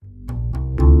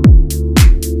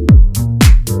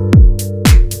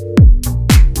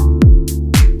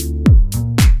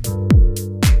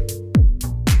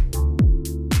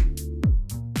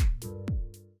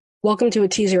Welcome to a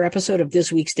teaser episode of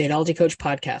this week's Dateology Coach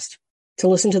podcast. To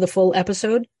listen to the full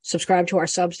episode, subscribe to our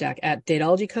Substack at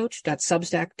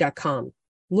dateologycoach.substack.com.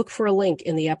 Look for a link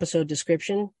in the episode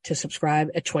description to subscribe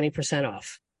at 20%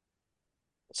 off.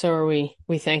 So are we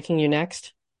thanking you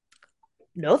next?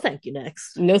 No, thank you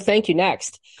next. No, thank you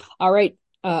next. All right.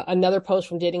 Another post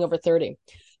from Dating Over 30.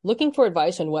 Looking for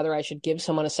advice on whether I should give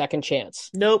someone a second chance.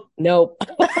 Nope. No,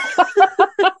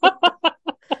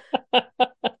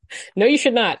 you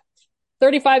should not.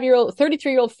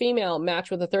 33-year-old female matched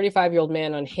with a 35-year-old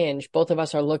man on Hinge. Both of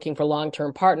us are looking for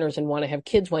long-term partners and want to have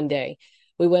kids one day.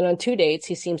 We went on 2 dates.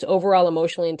 He seems overall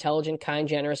emotionally intelligent, kind,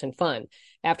 generous, and fun.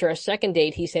 After our second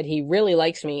date, he said he really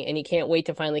likes me and he can't wait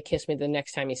to finally kiss me the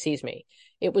next time he sees me.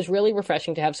 It was really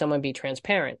refreshing to have someone be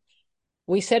transparent.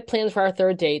 We set plans for our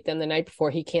third date. Then the night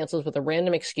before, he cancels with a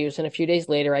random excuse, and a few days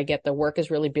later, I get the work is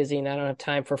really busy and I don't have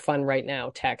time for fun right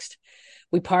now text.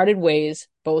 We parted ways,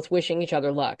 both wishing each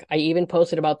other luck. I even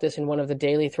posted about this in one of the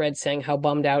daily threads saying how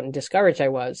bummed out and discouraged I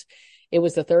was. It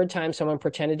was the third time someone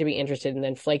pretended to be interested and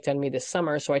then flaked on me this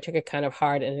summer, so I took it kind of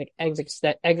hard and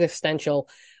existential,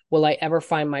 will I ever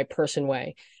find my person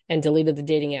way, and deleted the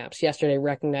dating apps yesterday,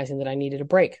 recognizing that I needed a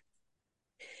break.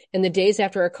 In the days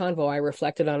after our convo, I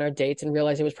reflected on our dates and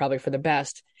realized it was probably for the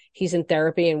best. He's in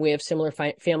therapy and we have similar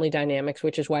family dynamics,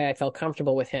 which is why I felt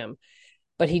comfortable with him.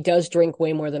 But he does drink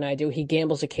way more than I do. He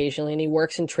gambles occasionally and he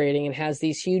works in trading and has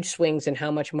these huge swings in how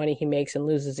much money he makes and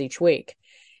loses each week.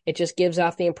 It just gives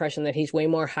off the impression that he's way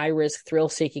more high risk, thrill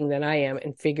seeking than I am,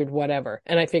 and I figured whatever.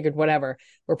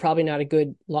 We're probably not a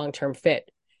good long-term fit.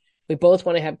 We both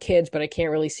want to have kids, but I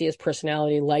can't really see his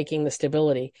personality liking the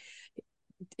stability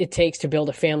it takes to build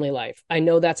a family life. I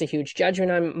know that's a huge judgment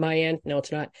on my end. No,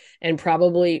 it's not. And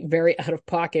probably very out of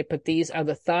pocket, but these are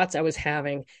the thoughts I was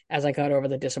having as I got over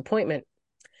the disappointment.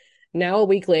 Now, a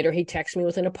week later, he texted me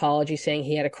with an apology saying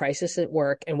he had a crisis at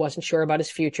work and wasn't sure about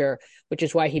his future, which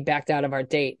is why he backed out of our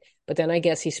date. But then I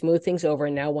guess he smoothed things over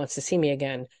and now wants to see me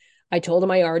again. I told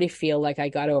him I already feel like I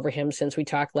got over him since we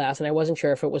talked last, and I wasn't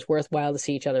sure if it was worthwhile to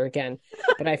see each other again.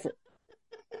 But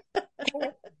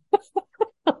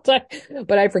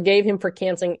I forgave him for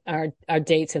canceling our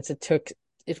date since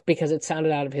because it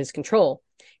sounded out of his control.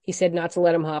 He said not to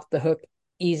let him off the hook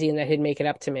easy and that he'd make it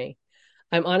up to me.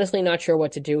 I'm honestly not sure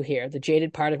what to do here. The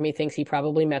jaded part of me thinks he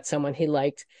probably met someone he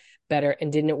liked better and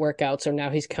didn't work out, so now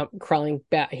he's come crawling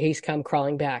back.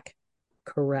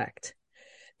 Correct.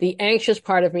 The anxious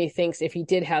part of me thinks if he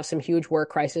did have some huge work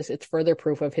crisis, it's further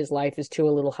proof of his life is too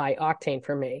a little high octane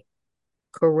for me.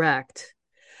 Correct.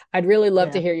 I'd really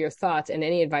love to hear your thoughts and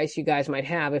any advice you guys might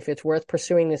have if it's worth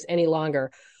pursuing this any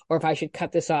longer or if I should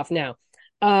cut this off now.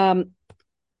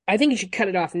 I think you should cut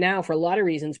it off now for a lot of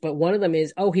reasons, but one of them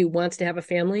is, he wants to have a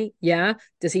family. Yeah.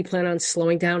 Does he plan on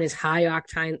slowing down his high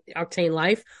octane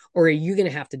life, or are you going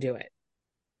to have to do it?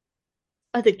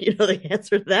 I think you know the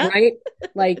answer to that. Right?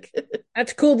 Like,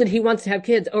 that's cool that he wants to have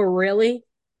kids. Oh, really?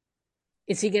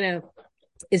 Is he going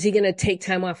to take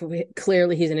time off of it?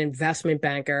 Clearly, he's an investment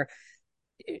banker.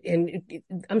 And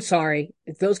I'm sorry,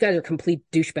 those guys are complete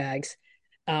douchebags.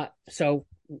 So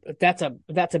that's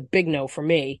a big no for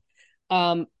me.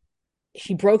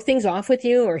 He broke things off with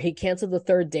you, or he canceled the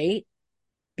third date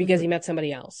because he met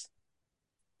somebody else.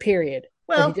 Period.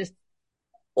 Well,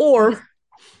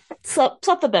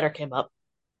 something better came up.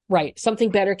 Right. Something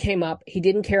better came up. He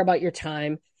didn't care about your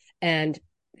time and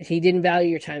he didn't value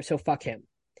your time. So fuck him.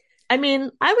 I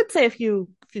mean, I would say if you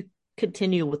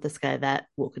continue with this guy, that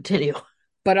will continue.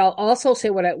 But I'll also say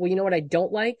what I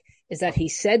don't like is that he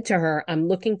said to her, I'm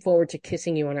looking forward to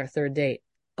kissing you on our third date.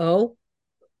 Oh,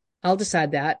 I'll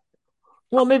decide that.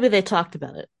 Well, maybe they talked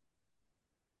about it.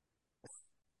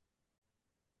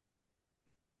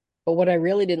 But what I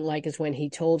really didn't like is when he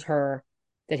told her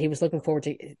that he was looking forward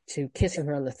to kissing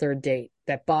her on the third date.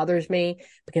 That bothers me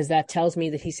because that tells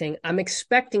me that he's saying, I'm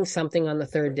expecting something on the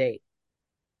third date.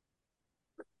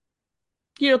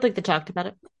 You don't think they talked about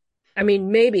it? I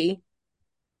mean, maybe.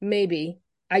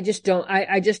 I just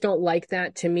don't like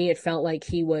that. To me, it felt like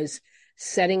he was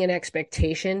setting an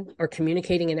expectation or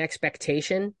communicating an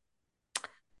expectation.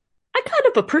 I kind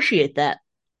of appreciate that.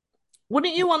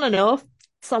 Wouldn't you want to know if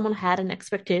someone had an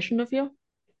expectation of you?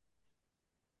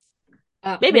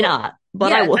 Maybe not,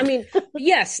 but yeah, I would. I mean,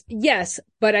 yes,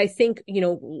 but I think,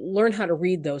 learn how to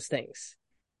read those things.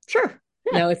 Sure.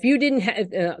 Yeah. Now, if you didn't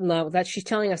have, no, that she's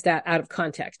telling us that out of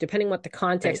context, depending what the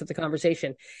context of the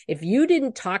conversation. If you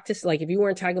didn't talk to, like, if you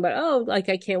weren't talking about, I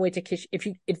can't wait to kiss, if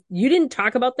you didn't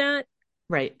talk about that,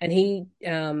 right, and he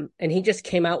just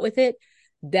came out with it,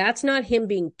 that's not him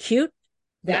being cute.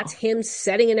 That's him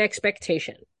setting an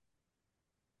expectation.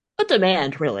 A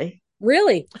demand, really.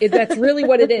 Really, that's really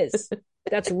what it is.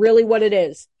 That's really what it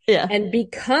is. Yeah, And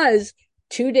because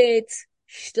 2 dates,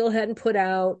 she still hadn't put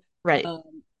out right, um,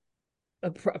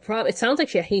 it sounds like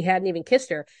he hadn't even kissed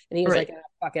her. And he was like, right.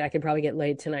 fuck it, I could probably get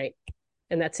laid tonight.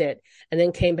 And that's it. And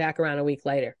then came back around a week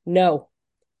later. No,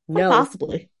 Quite no,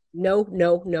 possibly. no,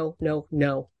 no, no, no,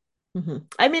 no.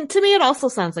 I mean, to me, it also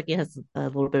sounds like he has a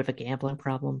little bit of a gambling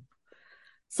problem.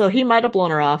 So he might have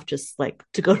blown her off just like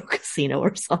to go to a casino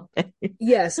or something.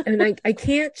 Yes. And I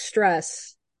can't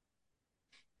stress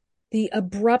the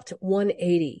abrupt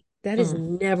 180. That is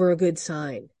Mm. never a good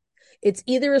sign. It's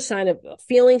either a sign of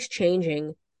feelings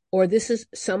changing or this is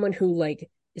someone who like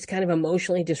is kind of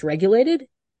emotionally dysregulated,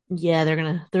 Yeah,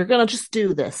 they're gonna just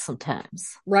do this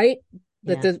sometimes. right?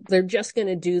 That Yeah. they're just going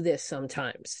to do this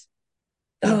sometimes.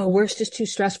 Oh, hmm work's just too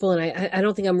stressful. And I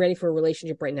don't think I'm ready for a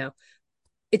relationship right now.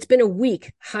 It's been a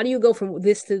week. How do you go from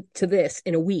this to this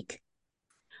in a week?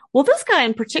 Well, this guy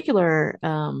in particular,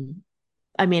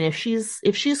 I mean, if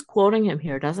she's quoting him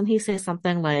here, doesn't he say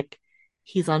something like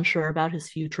he's unsure about his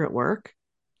future at work?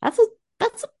 That's a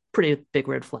that's a pretty big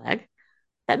red flag.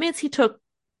 That means he took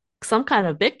some kind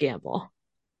of big gamble.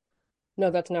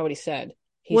 No, that's not what he said.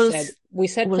 He said, Was we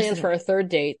set what is plans for it? our third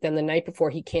date. Then the night before,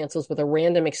 he cancels with a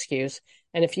random excuse.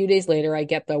 And a few days later, I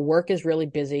get the work is really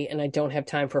busy and I don't have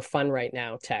time for fun right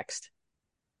now text.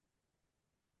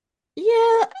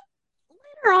 Yeah,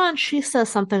 later on she says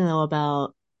something though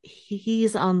about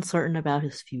he's uncertain about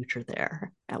his future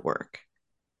there at work.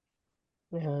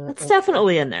 That's Okay.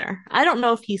 definitely in there. I don't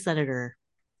know if he said it or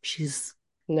she's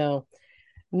No.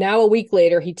 Now, a week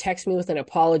later, he texts me with an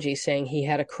apology saying he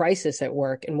had a crisis at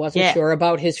work and wasn't yeah, sure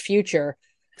about exactly.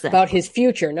 his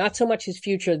future, not so much his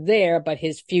future there, but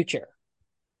his future.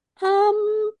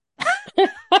 Um,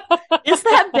 is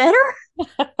that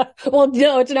better? Well,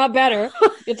 no, it's not better.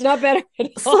 It's not better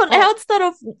at So now all. instead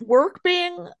of work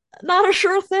being not a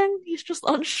sure thing, he's just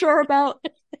unsure about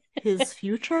his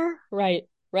future. Right.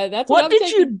 Right. That's what What I'm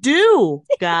did you thinking. do,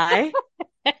 guy?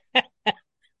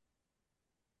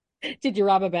 Did you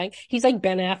rob a bank? He's like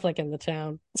Ben Affleck in the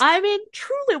town. I mean,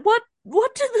 truly,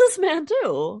 what did this man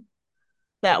do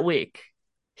that week?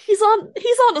 He's on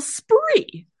a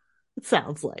spree. It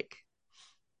sounds like.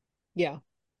 Yeah.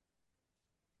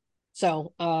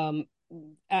 So, I'm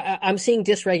seeing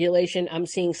dysregulation. I'm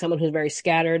seeing someone who's very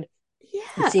scattered.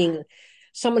 I'm Yeah. seeing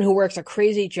someone who works a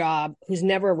crazy job, who's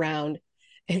never around.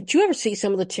 And do you ever see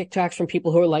some of the TikToks from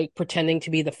people who are like pretending to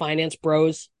be the finance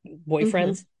bros hmm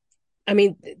boyfriends? I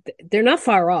mean, they're not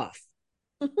far off.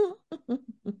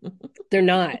 They're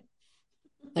not.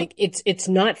 Like it's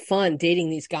not fun dating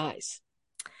these guys.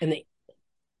 And they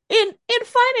In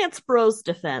Finance Bro's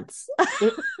defense,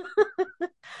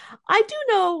 I do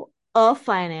know a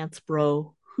finance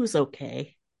bro who's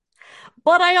okay.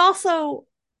 But I also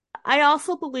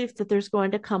believe that there's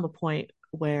going to come a point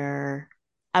where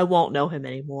I won't know him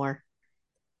anymore.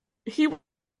 He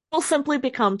will simply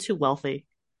become too wealthy,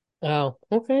 oh,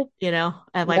 okay.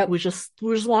 and like Yep. we just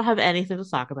won't have anything to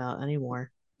talk about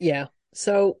anymore. Yeah.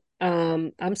 So,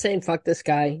 I'm saying fuck this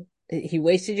guy. He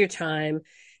wasted your time.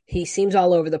 He seems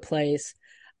all over the place.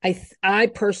 I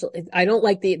personally, I don't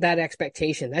like that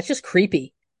expectation. That's just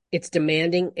creepy. It's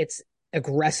demanding. It's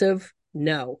aggressive.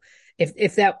 No.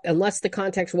 If that, unless the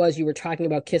context was you were talking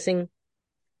about kissing,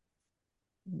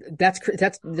 that's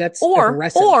Or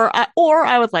aggressive. or I or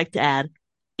I would like to add,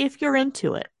 if you're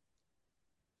into it,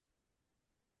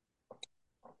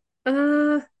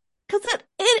 Uh, because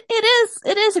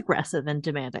it is aggressive and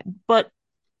demanding. But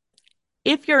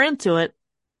if you're into it,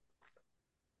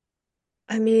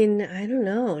 I mean, I don't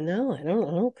know. No, I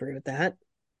don't agree with that.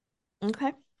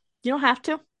 okay, you don't have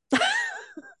to.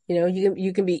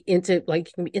 You can be into like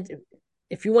you can be into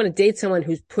if you want to date someone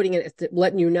who's putting it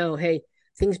letting you know, hey,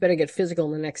 things better get physical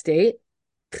in the next date.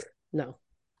 No.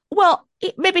 Well,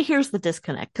 maybe here's the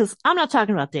disconnect because I'm not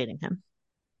talking about dating him.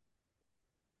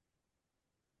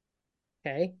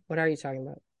 Okay. What are you talking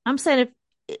about? I'm saying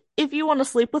if you want to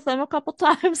sleep with him a couple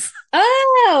times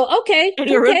Oh, okay. and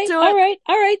you're Okay. into All it, right.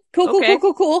 All right. Cool, cool, cool, okay,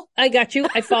 cool, cool. I got you.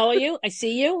 I follow you. I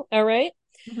see you. All right.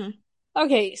 hmm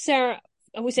Okay, Sarah,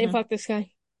 are we saying hmm fuck this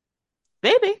guy?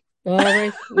 maybe, All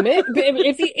right.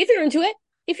 If you're into it,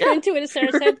 if you're yeah, into it, as if Sarah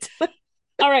you're said. into it.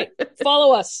 All right.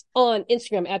 Follow us on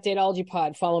Instagram at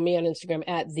DateologyPod. Follow me on Instagram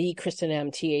at the Kristen M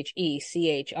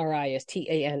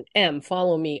TheChristianM.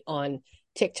 Follow me on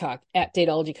TikTok at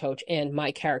Dateology Coach and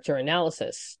My Character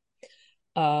Analysis.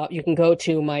 You can go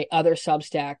to my other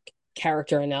Substack,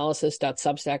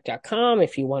 characteranalysis.substack.com,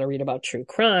 if you want to read about true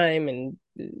crime and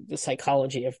the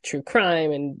psychology of true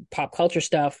crime and pop culture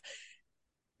stuff.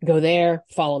 Go there,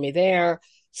 follow me there.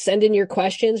 Send in your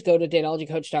questions. Go to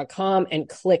dateologycoach.com and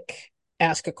click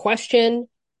ask a question.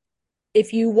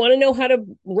 if you want to know how to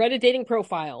write a dating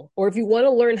profile, or if you want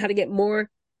to learn how to get more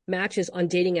matches on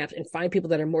dating apps and find people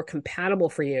that are more compatible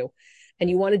for you, and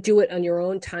you want to do it on your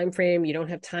own time frame, you don't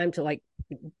have time to like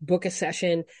book a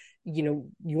session, you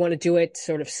want to do it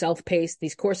sort of self-paced.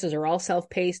 These courses are all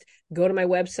self-paced. Go to my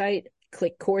website,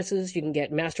 click courses. You can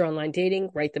get Master Online Dating,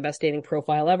 write the best dating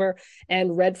profile ever,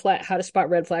 and how to spot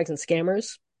red flags and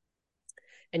scammers.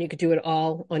 And you could do it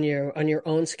all on your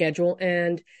own schedule.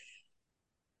 And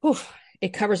whew, it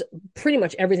covers pretty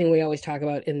much everything we always talk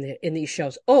about in these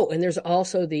shows. Oh, and there's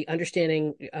also the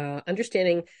understanding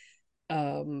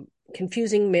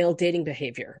confusing male dating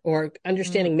behavior, or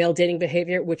understanding male dating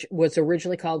behavior, which was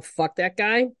originally called "fuck that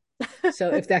guy."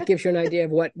 So if that gives you an idea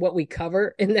of what we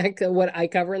cover in that, what I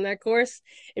cover in that course,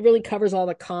 it really covers all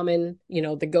the common, the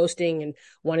ghosting and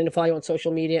wanting to follow you on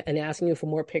social media and asking you for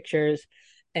more pictures,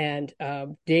 and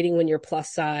dating when you're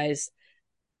plus size.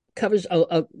 Covers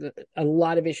a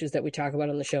lot of issues that we talk about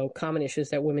on the show, common issues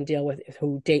that women deal with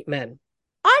who date men.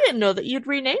 I didn't know that you'd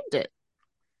renamed it.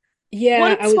 What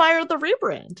Yeah, inspired the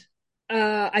rebrand?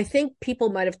 I think people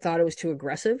might have thought it was too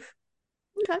aggressive.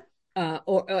 Okay.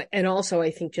 And also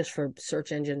I think just for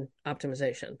search engine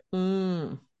optimization.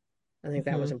 Mm. I think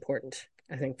that was Hmm. important.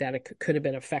 I think that it could have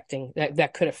been affecting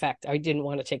that could affect. I didn't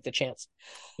want to take the chance.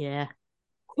 Yeah,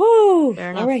 Woo!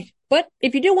 fair All enough. right. But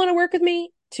if you do want to work with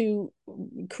me to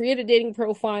create a dating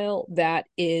profile that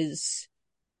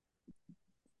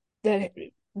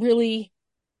really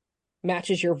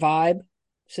matches your vibe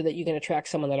so that you can attract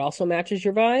someone that also matches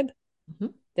your vibe, Hmm.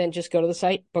 then just go to the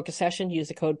site, book a session, use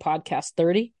the code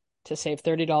podcast30 to save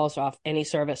 $30 off any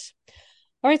service.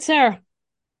 All right, Sarah,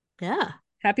 Yeah.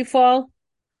 happy fall.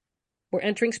 We're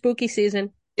entering spooky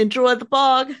season. Enjoy the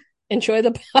bog. Enjoy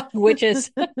the witches.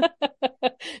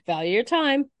 Value your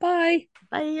time. Bye.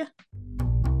 Bye.